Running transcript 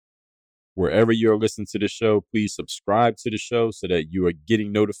Wherever you're listening to the show, please subscribe to the show so that you are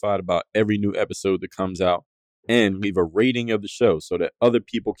getting notified about every new episode that comes out, and leave a rating of the show so that other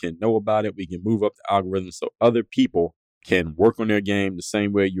people can know about it. We can move up the algorithm so other people can work on their game the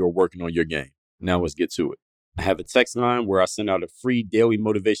same way you're working on your game. Now let's get to it. I have a text line where I send out a free daily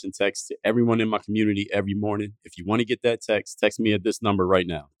motivation text to everyone in my community every morning. If you want to get that text me at this number right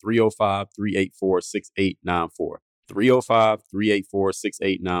now, 305-384-6894.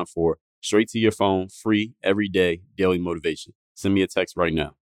 305-384-6894. Straight to your phone, free, every day, daily motivation. Send me a text right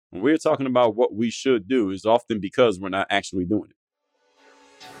now. When we're talking about what we should do, is often because we're not actually doing it.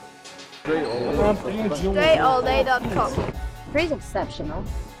 DreAllDay.com. Pretty exceptional.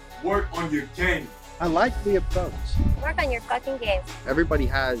 Work on your game. I like the approach. Work on your fucking game. Everybody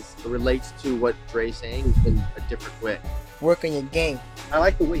relates to what Dre's saying in a different way. Work on your game. I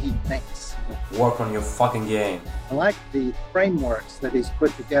like the way he thinks. Work on your fucking game. I like the frameworks that he's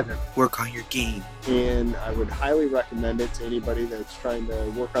put together. Work on your game. And I would highly recommend it to anybody that's trying to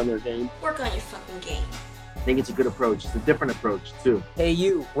work on their game. Work on your fucking game. I think it's a good approach. It's a different approach, too. Hey,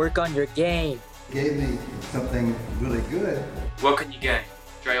 you, work on your game. Gave me something really good. Work on your game.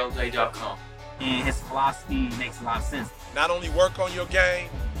 DreAllDay.com. And his philosophy makes a lot of sense. Not only work on your game,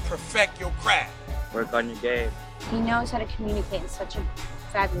 perfect your craft. Work on your game. He knows how to communicate in such a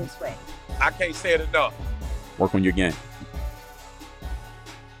fabulous way. I can't say it enough. Work on your game.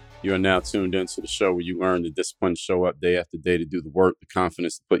 You are now tuned into the show where you learn the discipline to show up day after day to do the work, the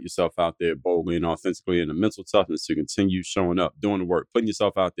confidence to put yourself out there boldly and authentically, and the mental toughness to continue showing up, doing the work, putting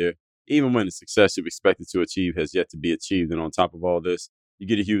yourself out there, even when the success you've expected to achieve has yet to be achieved. And on top of all this, you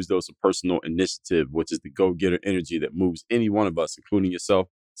get a huge dose of personal initiative, which is the go-getter energy that moves any one of us, including yourself,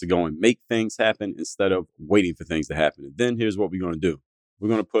 to go and make things happen instead of waiting for things to happen. And then here's what we're going to do. We're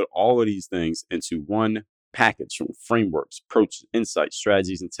going to put all of these things into one package from frameworks, approaches, insights,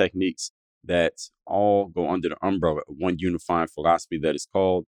 strategies, and techniques that all go under the umbrella of one unifying philosophy that is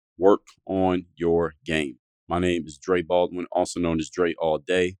called Work on Your Game. My name is Dre Baldwin, also known as Dre All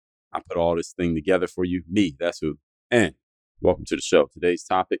Day. I put all this thing together for you. Me, that's who. And welcome to the show. Today's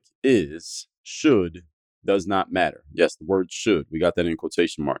topic is should does not matter. Yes, the word should. We got that in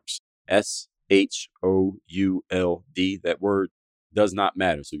quotation marks. SHOULD. That word does not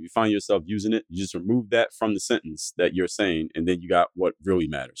matter. So if you find yourself using it, you just remove that from the sentence that you're saying, and then you got what really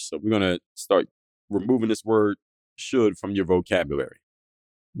matters. So we're going to start removing this word should from your vocabulary.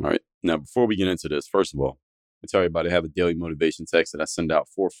 All right. Now, before we get into this, first of all, I tell everybody I have a daily motivation text that I send out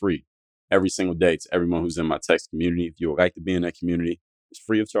for free every single day to everyone who's in my text community. If you would like to be in that community, it's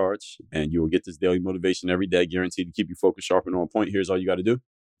free of charge, and you will get this daily motivation every day, guaranteed to keep you focused, sharp, and on point. Here's all you got to do.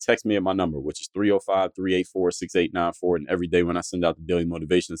 Text me at my number, which is 305-384-6894. And every day when I send out the daily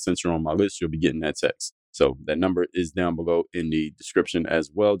motivation, since you're on my list, you'll be getting that text. So that number is down below in the description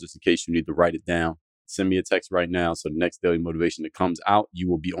as well, just in case you need to write it down. Send me a text right now. So the next daily motivation that comes out, you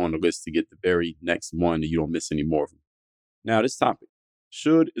will be on the list to get the very next one, and you don't miss any more of them. Now, this topic,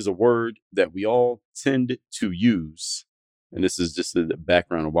 should, is a word that we all tend to use. And this is just the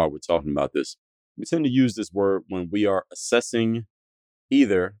background of why we're talking about this. We tend to use this word when we are assessing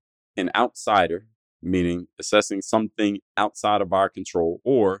either an outsider, meaning assessing something outside of our control,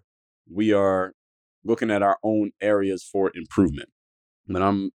 or we are looking at our own areas for improvement. When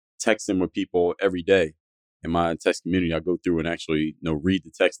I'm texting with people every day in my text community, I go through and actually read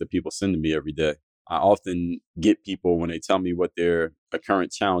the text that people send to me every day. I often get people when they tell me what a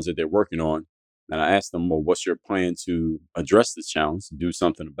current challenge that they're working on, and I ask them, well, what's your plan to address this challenge, do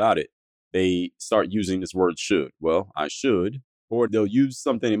something about it? They start using this word should. Well, I should. Or they'll use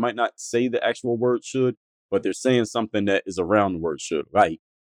something, they might not say the actual word should, but they're saying something that is around the word should, like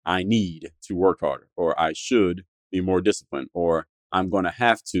I need to work harder, or I should be more disciplined, or I'm going to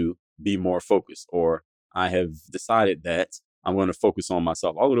have to be more focused, or I have decided that I'm going to focus on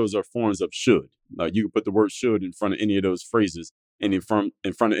myself. All of those are forms of should. You can put the word should in front of any of those phrases and in front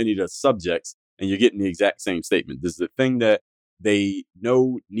of any of the subjects, and you're getting the exact same statement. This is the thing that they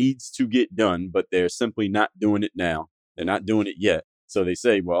know needs to get done, but they're simply not doing it now. They're not doing it yet. So they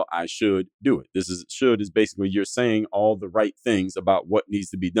say, well, I should do it. Should is basically you're saying all the right things about what needs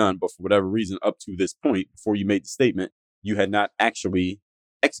to be done. But for whatever reason, up to this point, before you made the statement, you had not actually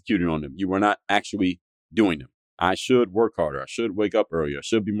executed on them. You were not actually doing them. I should work harder. I should wake up earlier. I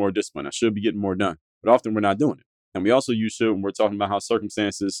should be more disciplined. I should be getting more done. But often we're not doing it. And we also use should when we're talking about how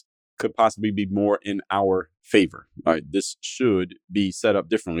circumstances could possibly be more in our favor. All right, this should be set up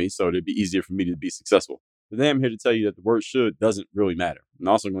differently so it'd be easier for me to be successful. Today, I'm here to tell you that the word should doesn't really matter. I'm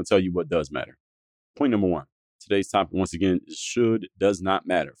also going to tell you what does matter. Point number one. Today's topic, once again, is should does not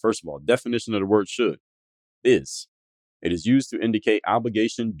matter. First of all, definition of the word should is It is used to indicate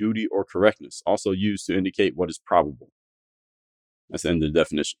obligation, duty, or correctness. Also used to indicate what is probable. That's the end of the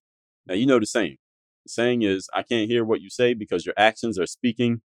definition. Now, you know the saying. The saying is, I can't hear what you say because your actions are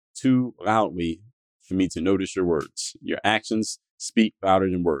speaking too loudly for me to notice your words. Your actions speak louder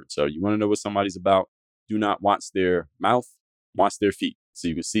than words. So you want to know what somebody's about? Do not watch their mouth, watch their feet. So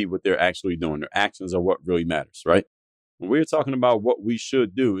you can see what they're actually doing. Their actions are what really matters, right? When we're talking about what we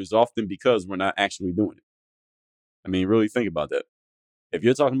should do is often because we're not actually doing it. I mean, really think about that. If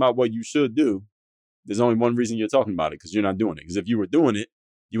you're talking about what you should do, there's only one reason you're talking about it, because you're not doing it. Because if you were doing it,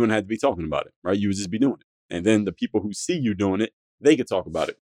 you wouldn't have to be talking about it, right? You would just be doing it. And then the people who see you doing it, they could talk about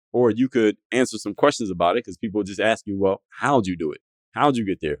it. Or you could answer some questions about it because people would just ask you, well, how'd you do it? How'd you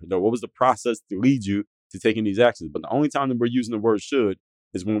get there? What was the process to lead you to taking these actions? But the only time that we're using the word should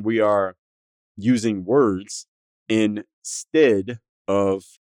is when we are using words instead of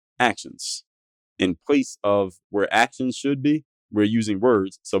actions. In place of where actions should be, we're using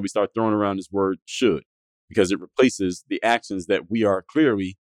words. So we start throwing around this word should because it replaces the actions that we are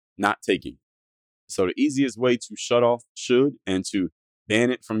clearly not taking. So the easiest way to shut off should and to ban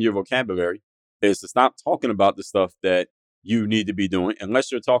it from your vocabulary is to stop talking about the stuff that you need to be doing,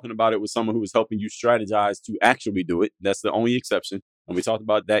 unless you're talking about it with someone who is helping you strategize to actually do it. That's the only exception. And we talked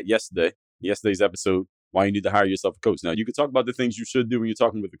about that yesterday's episode, why you need to hire yourself a coach. Now, you can talk about the things you should do when you're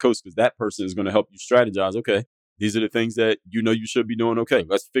talking with the coach, because that person is going to help you strategize. Okay, these are the things that you know you should be doing. Okay,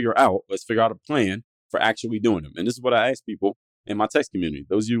 let's figure out a plan for actually doing them. And this is what I ask people in my text community.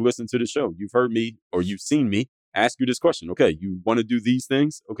 Those of you who listen to the show, you've heard me or you've seen me ask you this question. Okay, you want to do these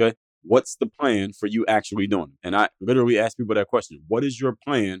things? Okay, what's the plan for you actually doing them? And I literally ask people that question. What is your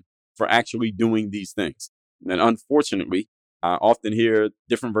plan for actually doing these things? And unfortunately, I often hear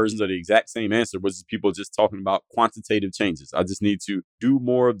different versions of the exact same answer, which is people just talking about quantitative changes. I just need to do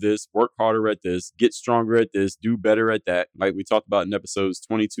more of this, work harder at this, get stronger at this, do better at that. Like we talked about in episodes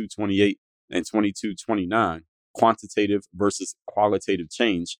 22, 28, and 22, 29, quantitative versus qualitative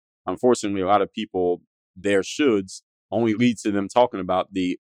change. Unfortunately, a lot of people, their shoulds only lead to them talking about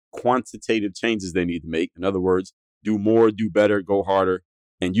the quantitative changes they need to make. In other words, do more, do better, go harder.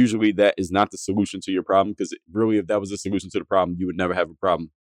 And usually that is not the solution to your problem, because really, if that was the solution to the problem, you would never have a problem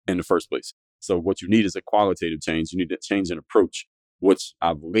in the first place. So what you need is a qualitative change. You need a change in approach, which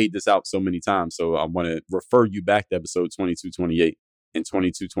I've laid this out so many times. So I want to refer you back to episode 22, 28 and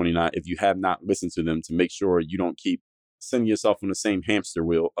 22, 29 if you have not listened to them, to make sure you don't keep sending yourself on the same hamster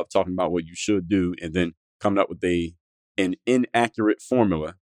wheel of talking about what you should do and then coming up with an inaccurate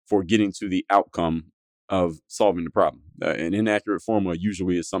formula for getting to the outcome of solving the problem. An inaccurate formula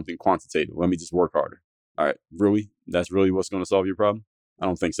usually is something quantitative. Let me just work harder. All right, really? That's really what's going to solve your problem? I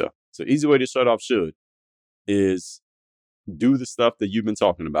don't think so. So easy way to shut off should is do the stuff that you've been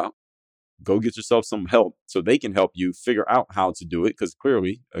talking about. Go get yourself some help so they can help you figure out how to do it, because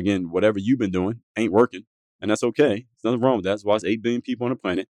clearly, again, whatever you've been doing ain't working, and that's okay. There's nothing wrong with that. That's why it's 8 billion people on the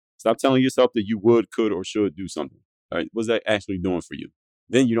planet. Stop telling yourself that you would, could, or should do something. All right, what's that actually doing for you?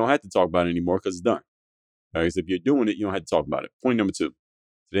 Then you don't have to talk about it anymore because it's done. All right, so if you're doing it, you don't have to talk about it. Point number 2.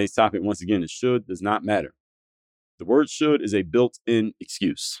 Today's topic, once again, is should does not matter. The word should is a built-in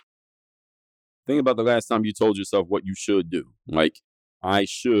excuse. Think about the last time you told yourself what you should do. Like, I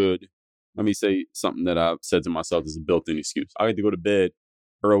should, let me say something that I've said to myself as a built-in excuse. I like to go to bed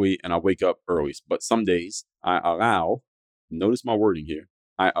early and I wake up early. But some days I allow, notice my wording here,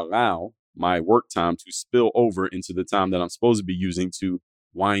 I allow my work time to spill over into the time that I'm supposed to be using to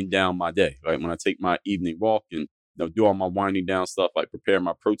wind down my day. Like when I take my evening walk and do all my winding down stuff, like prepare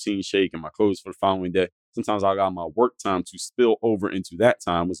my protein shake and my clothes for the following day. Sometimes I allow my work time to spill over into that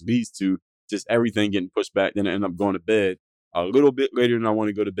time, which leads to just everything getting pushed back. Then I end up going to bed a little bit later than I want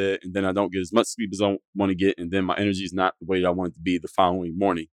to go to bed. And then I don't get as much sleep as I want to get. And then my energy is not the way that I want it to be the following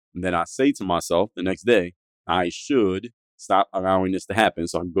morning. And then I say to myself the next day, I should stop allowing this to happen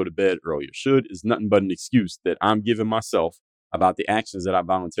so I can go to bed earlier. Should is nothing but an excuse that I'm giving myself about the actions that I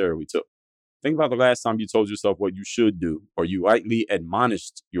voluntarily took. Think about the last time you told yourself what you should do, or you lightly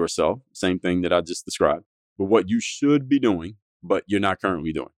admonished yourself, same thing that I just described, but what you should be doing, but you're not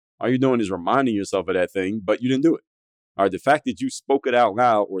currently doing. All you're doing is reminding yourself of that thing, but you didn't do it. All right, the fact that you spoke it out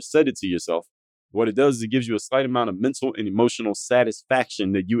loud or said it to yourself, what it does is it gives you a slight amount of mental and emotional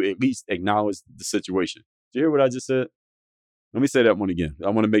satisfaction that you at least acknowledge the situation. Did you hear what I just said? Let me say that one again. I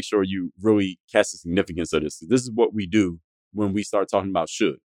want to make sure you really catch the significance of this. This is what we do when we start talking about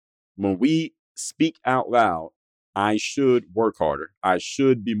should. When we speak out loud, I should work harder. I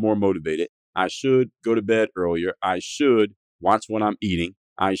should be more motivated. I should go to bed earlier. I should watch what I'm eating.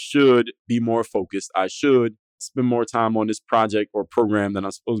 I should be more focused. I should spend more time on this project or program that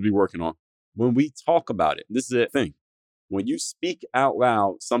I'm supposed to be working on. When we talk about it, this is the thing. when you speak out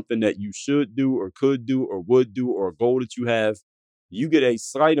loud something that you should do or could do or would do or a goal that you have, you get a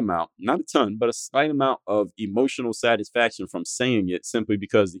slight amount, not a ton, but a slight amount of emotional satisfaction from saying it simply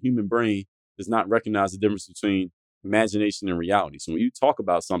because the human brain does not recognize the difference between imagination and reality. So when you talk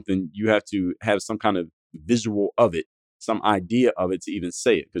about something, you have to have some kind of visual of it, some idea of it to even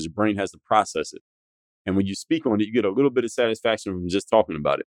say it, because your brain has to process it. And when you speak on it, you get a little bit of satisfaction from just talking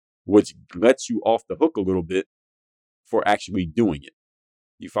about it, which lets you off the hook a little bit for actually doing it.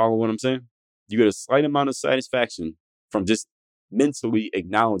 You follow what I'm saying? You get a slight amount of satisfaction from just mentally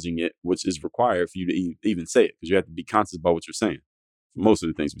acknowledging it, which is required for you to even say it, because you have to be conscious about what you're saying for most of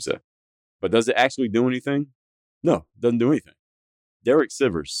the things we say. But does it actually do anything? No, it doesn't do anything. Derek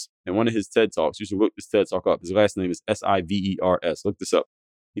Sivers, in one of his TED Talks, you should look this TED Talk up. His last name is Sivers. Look this up.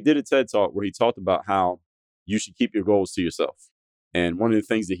 He did a TED Talk where he talked about how you should keep your goals to yourself. And one of the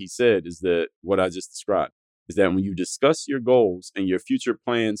things that he said is that what I just described is that when you discuss your goals and your future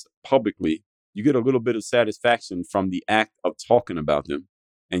plans publicly, you get a little bit of satisfaction from the act of talking about them.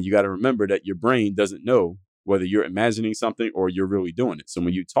 And you got to remember that your brain doesn't know whether you're imagining something or you're really doing it. So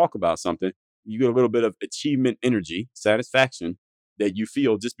when you talk about something, you get a little bit of achievement energy, satisfaction that you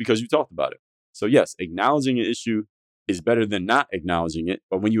feel just because you talked about it. So yes, acknowledging an issue is better than not acknowledging it.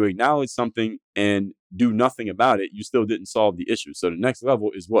 But when you acknowledge something and do nothing about it, you still didn't solve the issue. So the next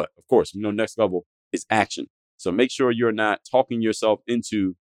level is what? Of course, next level is action. So make sure you're not talking yourself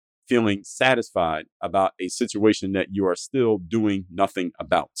into feeling satisfied about a situation that you are still doing nothing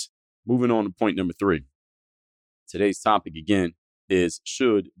about. Moving on to point number 3. Today's topic again is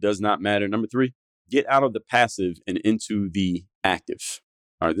should does not matter. Number 3, get out of the passive and into the active.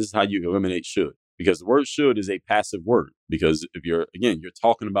 All right, this is how you eliminate should, because the word should is a passive word. Because if you're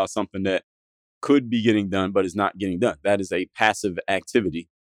talking about something that could be getting done, but is not getting done, that is a passive activity.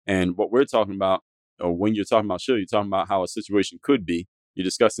 And what we're talking about, or when you're talking about should, you're talking about how a situation could be. You're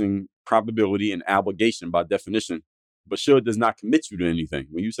discussing probability and obligation by definition. But should does not commit you to anything.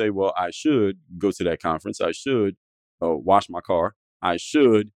 When you say, well, I should go to that conference, I should wash my car, I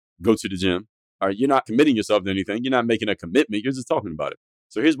should go to the gym, all right, you're not committing yourself to anything. You're not making a commitment. You're just talking about it.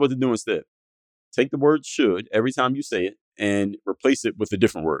 So here's what to do instead. Take the word should every time you say it and replace it with a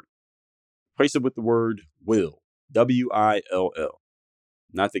different word. Replace it with the word will, W-I-L-L.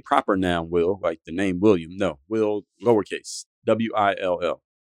 Not the proper noun will, like the name William. No, will, lowercase, W-I-L-L.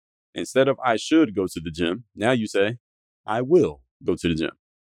 Instead of I should go to the gym, now you say, I will go to the gym.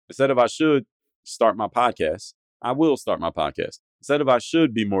 Instead of I should start my podcast, I will start my podcast. Instead of I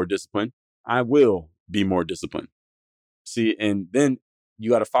should be more disciplined, I will be more disciplined. See, and then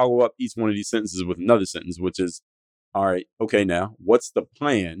you got to follow up each one of these sentences with another sentence, which is, all right, okay, now what's the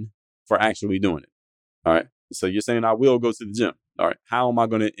plan for actually doing it? All right. So you're saying I will go to the gym. All right. How am I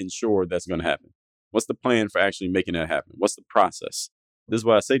going to ensure that's going to happen? What's the plan for actually making that happen? What's the process? This is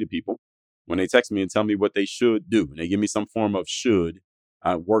what I say to people when they text me and tell me what they should do. And they give me some form of should,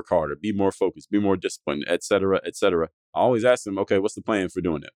 work harder, be more focused, be more disciplined, et cetera, et cetera. I always ask them, okay, what's the plan for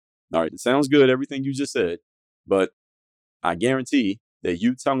doing that? All right, it sounds good, everything you just said, but I guarantee that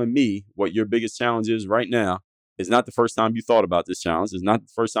you telling me what your biggest challenge is right now is not the first time you thought about this challenge. It's not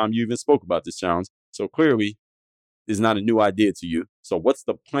the first time you even spoke about this challenge. So clearly, it's not a new idea to you. So what's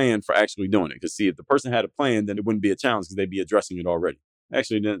the plan for actually doing it? Because see, if the person had a plan, then it wouldn't be a challenge because they'd be addressing it already.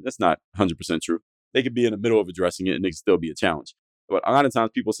 Actually, that's not 100% true. They could be in the middle of addressing it and it could still be a challenge. But a lot of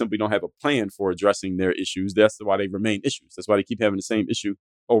times people simply don't have a plan for addressing their issues. That's why they remain issues. That's why they keep having the same issue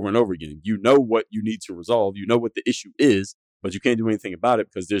over and over again. You know what you need to resolve. You know what the issue is, but you can't do anything about it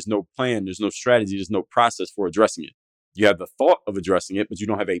because there's no plan, there's no strategy, there's no process for addressing it. You have the thought of addressing it, but you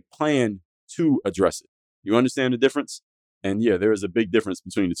don't have a plan to address it. You understand the difference? And yeah, there is a big difference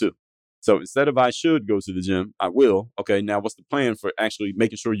between the two. So instead of I should go to the gym, I will. Okay, now what's the plan for actually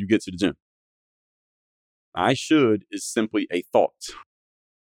making sure you get to the gym? I should is simply a thought.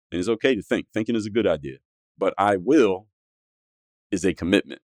 And it's okay to think. Thinking is a good idea. But I will is a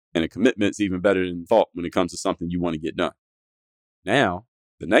commitment. And a commitment is even better than thought when it comes to something you want to get done. Now,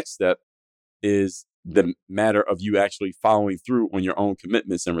 the next step is the matter of you actually following through on your own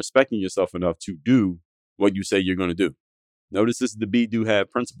commitments and respecting yourself enough to do what you say you're going to do. Notice this is the be, do,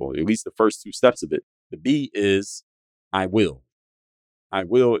 have principle, at least the first 2 steps of it. The be is I will. I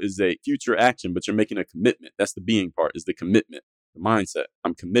will is a future action, but you're making a commitment. That's the being part, is the commitment, the mindset.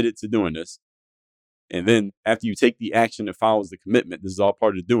 I'm committed to doing this. And then after you take the action that follows the commitment, this is all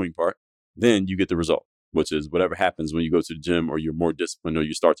part of the doing part, then you get the result, which is whatever happens when you go to the gym or you're more disciplined or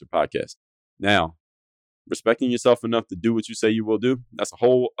you start your podcast. Now, respecting yourself enough to do what you say you will do, that's a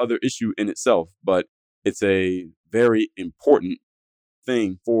whole other issue in itself, but it's a very important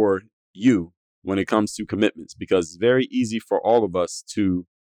thing for you when it comes to commitments, because it's very easy for all of us to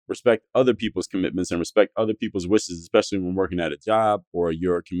respect other people's commitments and respect other people's wishes, especially when working at a job or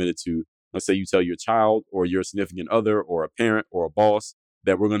you're committed to, let's say you tell your child or your significant other or a parent or a boss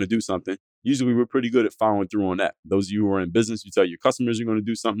that we're going to do something. Usually we're pretty good at following through on that. Those of you who are in business, you tell your customers you're going to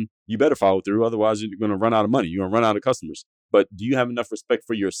do something, you better follow through. Otherwise, you're going to run out of money. You're going to run out of customers. But do you have enough respect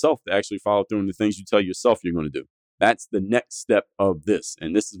for yourself to actually follow through on the things you tell yourself you're going to do? That's the next step of this.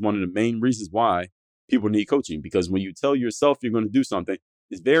 And this is one of the main reasons why people need coaching, because when you tell yourself you're going to do something,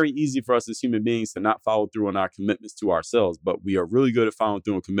 it's very easy for us as human beings to not follow through on our commitments to ourselves, but we are really good at following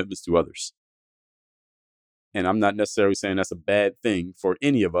through on commitments to others. And I'm not necessarily saying that's a bad thing for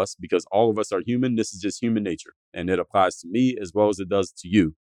any of us, because all of us are human. This is just human nature. And it applies to me as well as it does to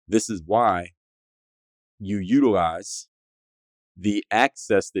you. This is why you utilize the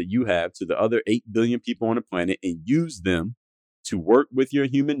access that you have to the other 8 billion people on the planet and use them to work with your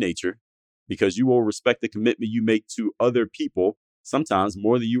human nature, because you will respect the commitment you make to other people sometimes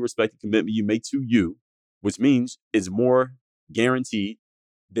more than you respect the commitment you make to you, which means it's more guaranteed.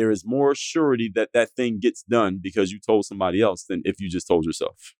 There is more surety that that thing gets done because you told somebody else than if you just told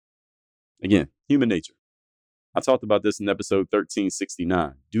yourself. Again, human nature. I talked about this in episode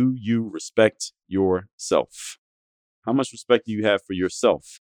 1369. Do you respect yourself? How much respect do you have for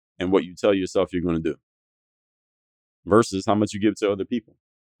yourself and what you tell yourself you're going to do versus how much you give to other people?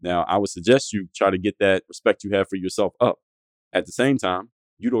 Now, I would suggest you try to get that respect you have for yourself up. At the same time,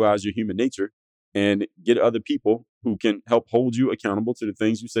 utilize your human nature and get other people who can help hold you accountable to the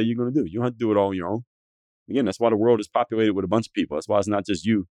things you say you're going to do. You don't have to do it all on your own. Again, that's why the world is populated with a bunch of people. That's why it's not just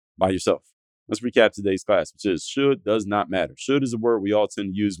you by yourself. Let's recap today's class, which is should does not matter. Should is a word we all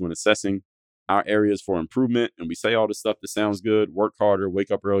tend to use when assessing our areas for improvement. And we say all the stuff that sounds good, work harder,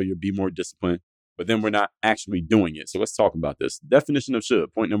 wake up earlier, be more disciplined, but then we're not actually doing it. So let's talk about this. Definition of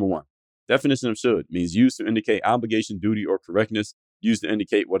should, point number 1. Definition of should means used to indicate obligation, duty, or correctness, used to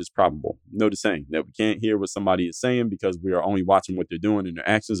indicate what is probable. Note the saying that we can't hear what somebody is saying because we are only watching what they're doing and their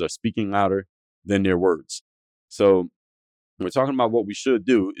actions are speaking louder than their words. So when we're talking about what we should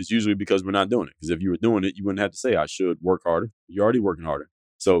do is usually because we're not doing it. Because if you were doing it, you wouldn't have to say, I should work harder. You're already working harder.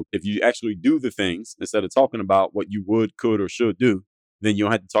 So if you actually do the things instead of talking about what you would, could, or should do, then you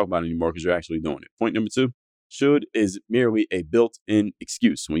don't have to talk about it anymore because you're actually doing it. Point number 2, should is merely a built-in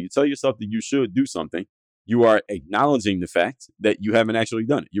excuse. When you tell yourself that you should do something, you are acknowledging the fact that you haven't actually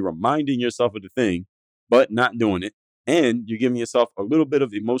done it. You're reminding yourself of the thing, but not doing it. And you're giving yourself a little bit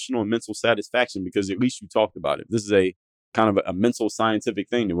of emotional and mental satisfaction because at least you talked about it. This is a kind of a mental scientific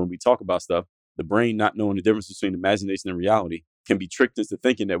thing that when we talk about stuff, the brain not knowing the difference between imagination and reality can be tricked into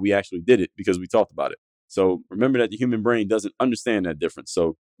thinking that we actually did it because we talked about it. So remember that the human brain doesn't understand that difference.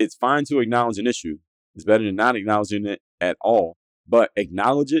 So it's fine to acknowledge an issue. It's better than not acknowledging it at all, but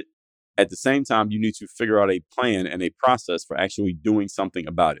acknowledge it. At the same time, you need to figure out a plan and a process for actually doing something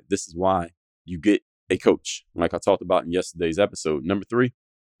about it. This is why you get a coach, like I talked about in yesterday's episode. Number 3,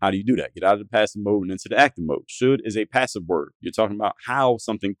 how do you do that? Get out of the passive mode and into the active mode. Should is a passive word. You're talking about how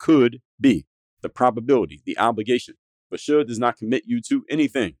something could be, the probability, the obligation. But should does not commit you to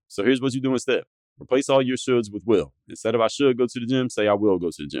anything. So here's what you do instead. Replace all your shoulds with will. Instead of I should go to the gym, say I will go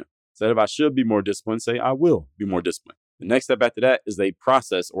to the gym. Instead of I should be more disciplined, say I will be more disciplined. The next step after that is a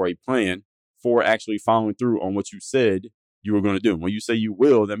process or a plan for actually following through on what you said you were going to do. When you say you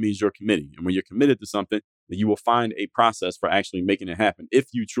will, that means you're committing. And when you're committed to something, then you will find a process for actually making it happen if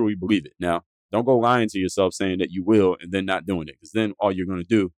you truly believe it. Now, don't go lying to yourself saying that you will and then not doing it, because then all you're going to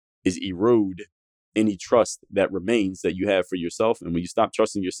do is erode any trust that remains that you have for yourself. And when you stop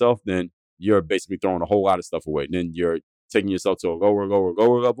trusting yourself, then you're basically throwing a whole lot of stuff away. And then you're taking yourself to a lower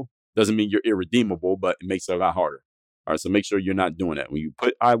level. Doesn't mean you're irredeemable, but it makes it a lot harder. All right, so make sure you're not doing that. When you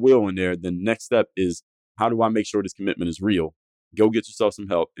put I will in there, the next step is, how do I make sure this commitment is real? Go get yourself some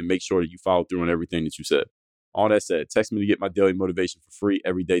help and make sure that you follow through on everything that you said. All that said, text me to get my daily motivation for free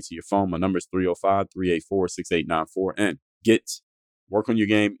every day to your phone. My number is 305-384-6894. And get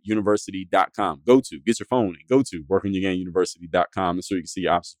workonyourgameuniversity.com. Get your phone and go to workonyourgameuniversity.com so you can see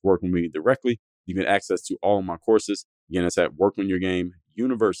options working with me directly. You get access to all of my courses. Again, that's at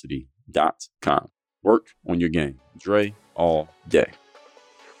workonyourgameuniversity.com. Work on your game. Dre all day.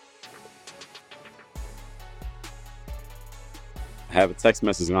 I have a text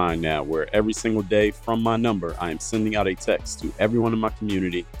message line now where every single day from my number, I am sending out a text to everyone in my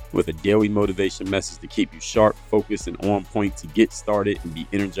community with a daily motivation message to keep you sharp, focused, and on point to get started and be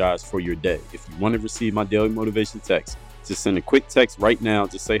energized for your day. If you want to receive my daily motivation text, just send a quick text right now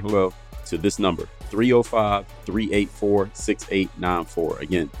to say hello to this number, 305-384-6894.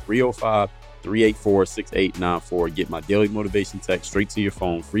 Again, 305-384-6894. Get my daily motivation text straight to your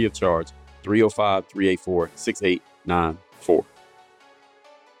phone, free of charge. 305-384-6894.